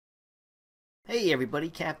Hey everybody,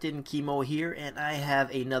 Captain Chemo here, and I have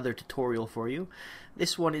another tutorial for you.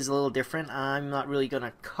 This one is a little different. I'm not really going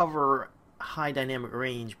to cover high dynamic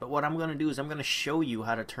range, but what I'm going to do is I'm going to show you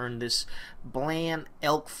how to turn this bland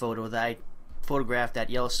elk photo that I photographed at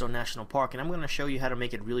Yellowstone National Park, and I'm going to show you how to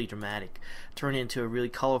make it really dramatic, turn it into a really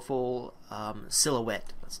colorful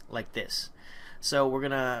silhouette like this. So we're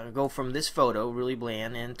going to go from this photo, really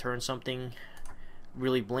bland, and turn something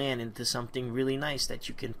really bland into something really nice that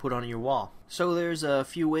you can put on your wall. So there's a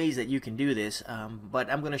few ways that you can do this, but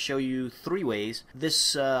I'm going to show you three ways.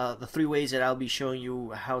 The three ways that I'll be showing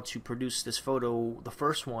you how to produce this photo. The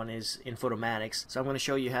first one is in Photomatix, so I'm going to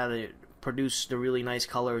show you how to produce the really nice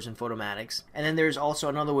colors in Photomatix. And then there's also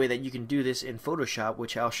another way that you can do this in Photoshop,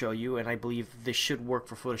 which I'll show you, and I believe this should work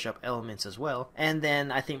for Photoshop Elements as well. And then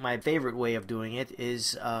I think my favorite way of doing it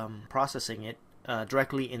is processing it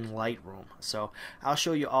directly in Lightroom. So I'll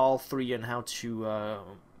show you all three on how to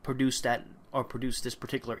produce that, or produce this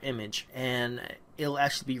particular image, and it'll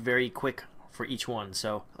actually be very quick for each one.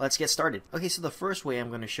 So let's get started. Okay, so the first way I'm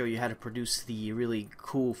going to show you how to produce the really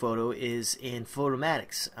cool photo is in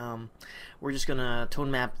Photomatix. We're just going to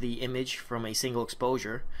tone map the image from a single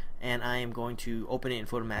exposure, and I am going to open it in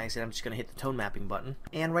Photomatix, and I'm just going to hit the tone mapping button.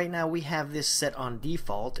 And right now we have this set on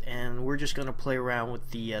default, and we're just going to play around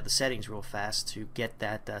with the settings real fast to get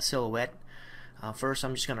that silhouette. First,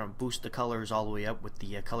 I'm just going to boost the colors all the way up with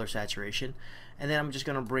the color saturation, and then I'm just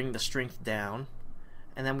going to bring the strength down,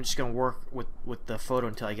 and then I'm just going to work with the photo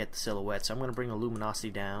until I get the silhouette. So I'm going to bring the luminosity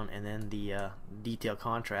down, and then the detail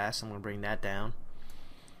contrast, I'm going to bring that down,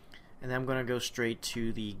 and then I'm going to go straight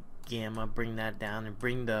to the gamma, bring that down, and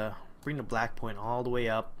bring the black point all the way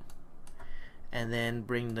up, and then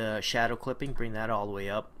bring the shadow clipping, bring that all the way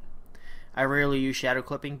up. I rarely use shadow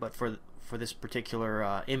clipping, but for this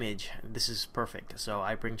particular image, this is perfect. So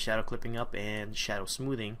I bring shadow clipping up and shadow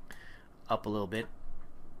smoothing up a little bit,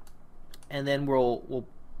 and then we'll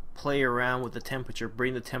play around with the temperature,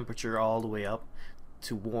 bring the temperature all the way up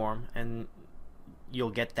to warm, and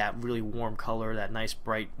you'll get that really warm color, that nice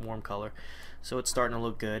bright warm color. So it's starting to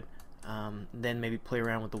look good. Then maybe play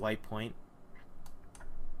around with the white point,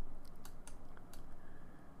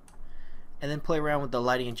 and then play around with the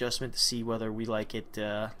lighting adjustment to see whether we like it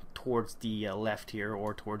towards the left here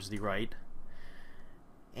or towards the right.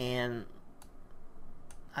 And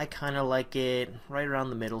I kind of like it right around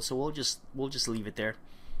the middle, so we'll just leave it there.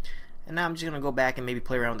 And now I'm just gonna go back and maybe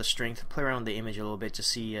play around with the strength, play around with the image a little bit to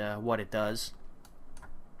see what it does.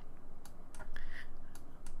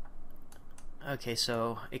 Okay,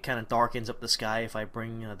 so it kind of darkens up the sky if I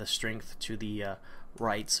bring the strength to the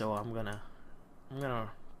right. So I'm gonna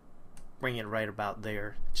bring it right about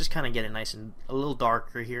there. Just kind of get it nice and a little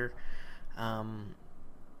darker here, and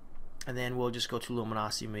then we'll just go to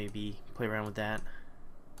luminosity, maybe play around with that.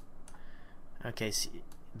 Okay, see,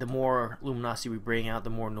 the more luminosity we bring out,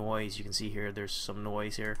 the more noise you can see here. There's some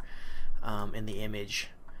noise here in the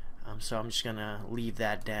image, so I'm just gonna leave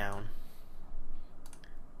that down.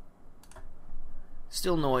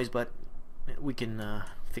 Still noise, but we can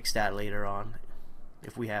fix that later on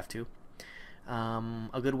if we have to.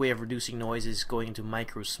 A good way of reducing noise is going into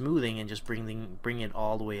micro smoothing and just bring it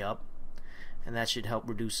all the way up, and that should help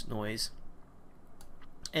reduce noise.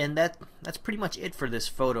 And that's pretty much it for this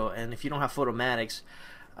photo. And if you don't have Photomatix,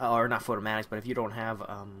 or not Photomatix, but if you don't have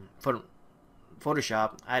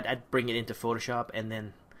Photoshop, I'd bring it into Photoshop and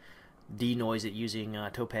then denoise it using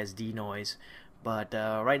Topaz Denoise. But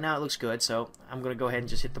right now it looks good, so I'm going to go ahead and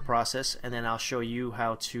just hit the process, and then I'll show you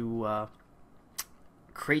how to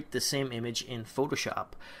create the same image in Photoshop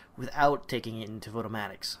without taking it into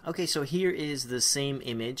Photomatix. Okay, so here is the same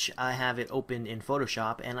image. I have it opened in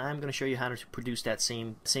Photoshop, and I'm going to show you how to produce that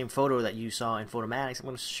same photo that you saw in Photomatix. I'm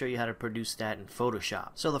going to show you how to produce that in Photoshop.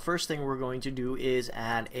 So the first thing we're going to do is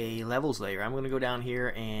add a levels layer. I'm going to go down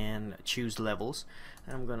here and choose levels,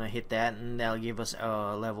 and I'm going to hit that, and that'll give us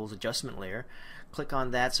a levels adjustment layer. Click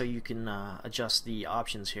on that so you can adjust the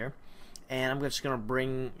options here. And I'm just going to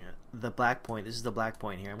bring the black point. This is the black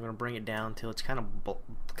point here. I'm going to bring it down till it's kind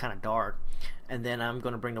of dark, and then I'm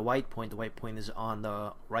going to bring the white point. The white point is on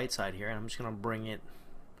the right side here, and I'm just going to bring it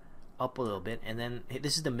up a little bit. And then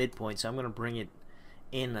this is the midpoint, so I'm going to bring it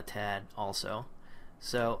in a tad also.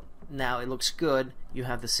 So now it looks good. You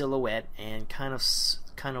have the silhouette and kind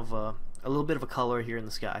of a little bit of a color here in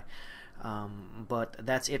the sky. But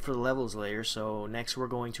that's it for the levels layer. So next we're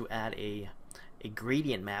going to add a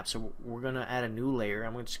gradient map. So we're going to add a new layer.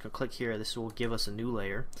 I'm just going to click here. This will give us a new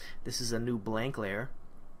layer. This is a new blank layer.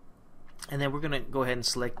 And then we're going to go ahead and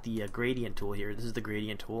select the gradient tool here. This is the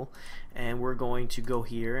gradient tool, and we're going to go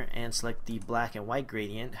here and select the black and white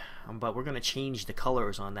gradient, but we're going to change the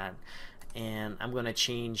colors on that. and I'm going to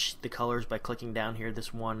change the colors by clicking down here,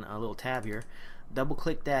 this one little tab here. Double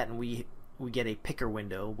click that, and we get a picker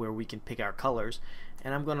window where we can pick our colors,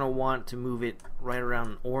 and I'm going to want to move it right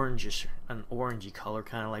around an orangey color,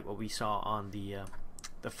 kind of like what we saw on the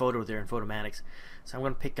photo there in Photomatix. So I'm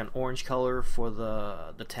going to pick an orange color for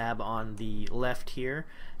the tab on the left here,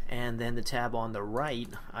 and then the tab on the right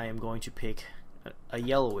I am going to pick a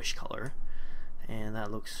yellowish color, and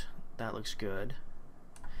that looks good.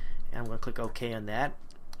 And I'm going to click OK on that,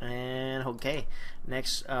 and OK.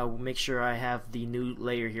 Next, make sure I have the new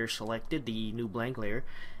layer here selected, the new blank layer,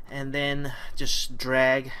 and then just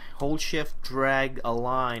hold shift, drag a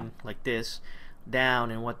line like this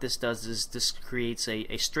down, and what this does is this creates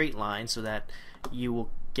a straight line so that you will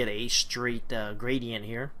get a straight gradient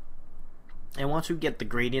here. And once we get the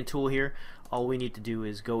gradient tool here, all we need to do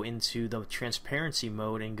is go into the transparency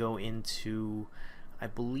mode and go into, I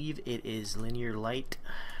believe it is linear light.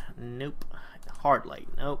 Nope. Hard light.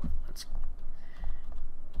 Nope.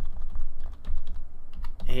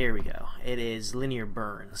 Here we go. It is linear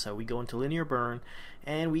burn. So we go into linear burn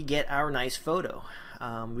and we get our nice photo.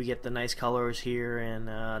 We get the nice colors here and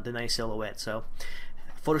the nice silhouette. So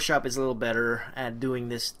Photoshop is a little better at doing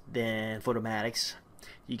this than Photomatix.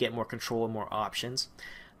 You get more control and more options.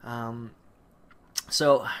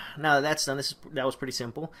 So now that that's done, that was pretty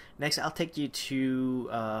simple. Next, I'll take you to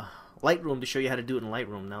Lightroom to show you how to do it in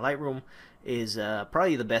Lightroom. Now, Lightroom is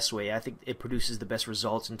probably the best way. I think it produces the best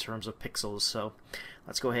results in terms of pixels. So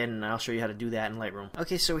let's go ahead and I'll show you how to do that in Lightroom.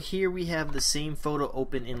 Okay, so here we have the same photo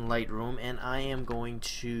open in Lightroom, and I am going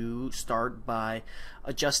to start by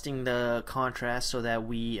adjusting the contrast so that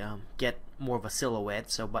we get more of a silhouette.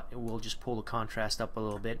 So we'll just pull the contrast up a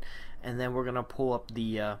little bit, and then we're gonna pull up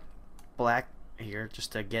the black here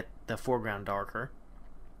just to get the foreground darker.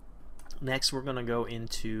 Next, we're gonna go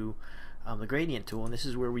into the gradient tool, and this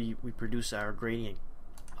is where we produce our gradient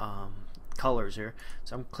colors here.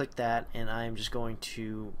 So I'm gonna click that, and I'm just going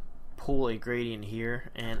to pull a gradient here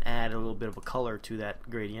and add a little bit of a color to that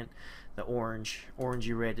gradient, the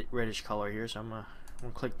orangey reddish color here. So I'm gonna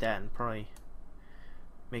click that and probably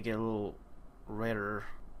make it a little redder,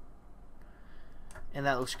 and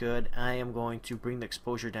that looks good. I am going to bring the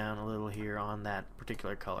exposure down a little here on that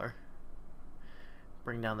particular color,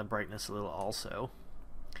 bring down the brightness a little also.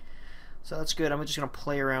 So that's good. I'm just going to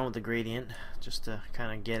play around with the gradient just to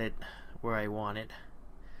kind of get it where I want it,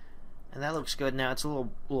 and that looks good. Now it's a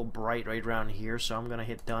little bright right around here, so I'm going to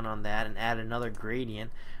hit done on that and add another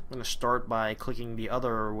gradient. I'm going to start by clicking the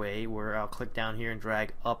other way, where I'll click down here and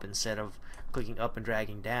drag up instead of clicking up and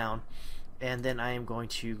dragging down, and then I am going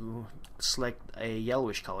to select a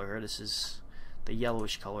yellowish color here. This is the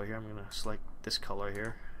yellowish color here. I'm going to select this color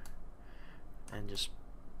here and just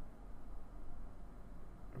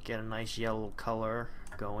get a nice yellow color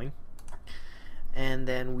going, and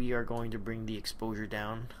then we are going to bring the exposure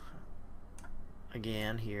down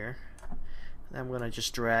again here, and I'm going to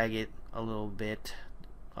just drag it a little bit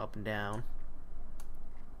up and down.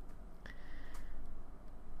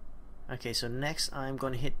 Okay, so next I'm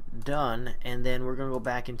going to hit done, and then we're going to go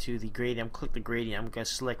back into the gradient. Click the gradient. I'm going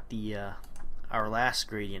to select the our last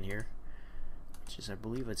gradient here, which is, I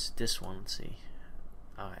believe it's this one. Let's see.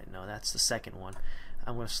 Alright, no, that's the second one.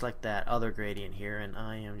 I'm going to select that other gradient here, and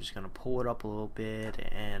I am just going to pull it up a little bit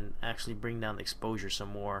and actually bring down the exposure some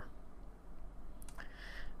more.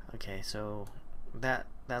 Okay, so that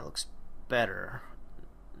looks better.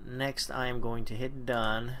 Next, I am going to hit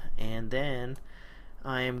done, and then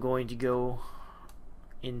I am going to go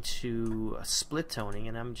into split toning,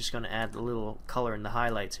 and I'm just going to add a little color in the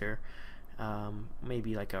highlights here,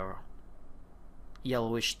 maybe like a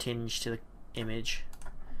yellowish tinge to the image.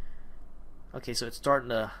 Okay, so it's starting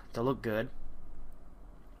to look good.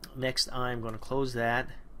 Next, I'm going to close that,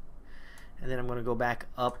 and then I'm going to go back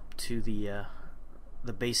up to the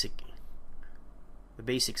basic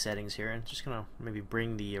settings here, and just going to maybe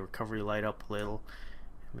bring the recovery light up a little,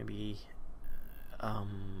 maybe.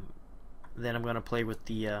 Then I'm going to play with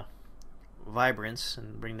the vibrance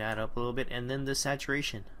and bring that up a little bit, and then the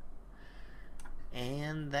saturation,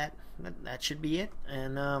 and that should be it.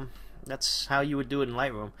 And that's how you would do it in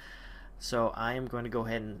Lightroom. So I am going to go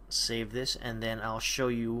ahead and save this, and then I'll show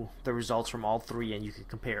you the results from all three, and you can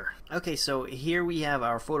compare. Okay, so here we have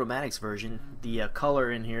our Photomatix version. The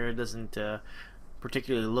color in here doesn't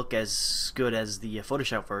particularly look as good as the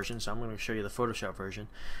Photoshop version, so I'm going to show you the Photoshop version.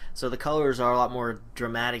 So the colors are a lot more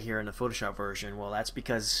dramatic here in the Photoshop version. Well, that's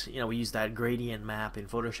because we use that gradient map in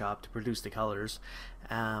Photoshop to produce the colors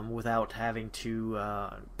without having to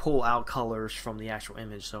pull out colors from the actual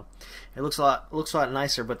image. So it looks a lot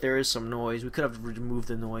nicer, but there is some noise. We could have removed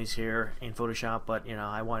the noise here in Photoshop, but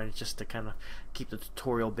I wanted just to kind of keep the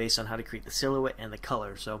tutorial based on how to create the silhouette and the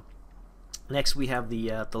color. So next we have the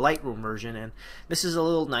Lightroom version, and this is a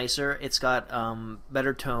little nicer. It's got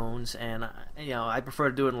better tones, and I prefer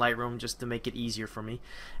to do it in Lightroom just to make it easier for me.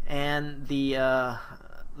 And the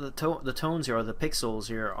tones here, or the pixels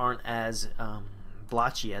here, aren't as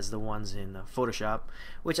blotchy as the ones in Photoshop,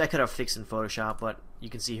 which I could have fixed in Photoshop, but you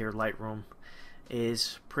can see here Lightroom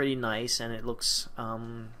is pretty nice, and it looks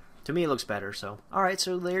to me it looks better. So alright,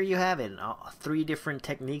 so there you have it, 3 different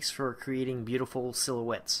techniques for creating beautiful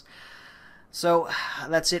silhouettes. So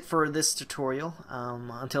that's it for this tutorial.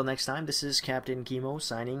 Until next time, this is Captain Kimo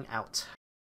signing out.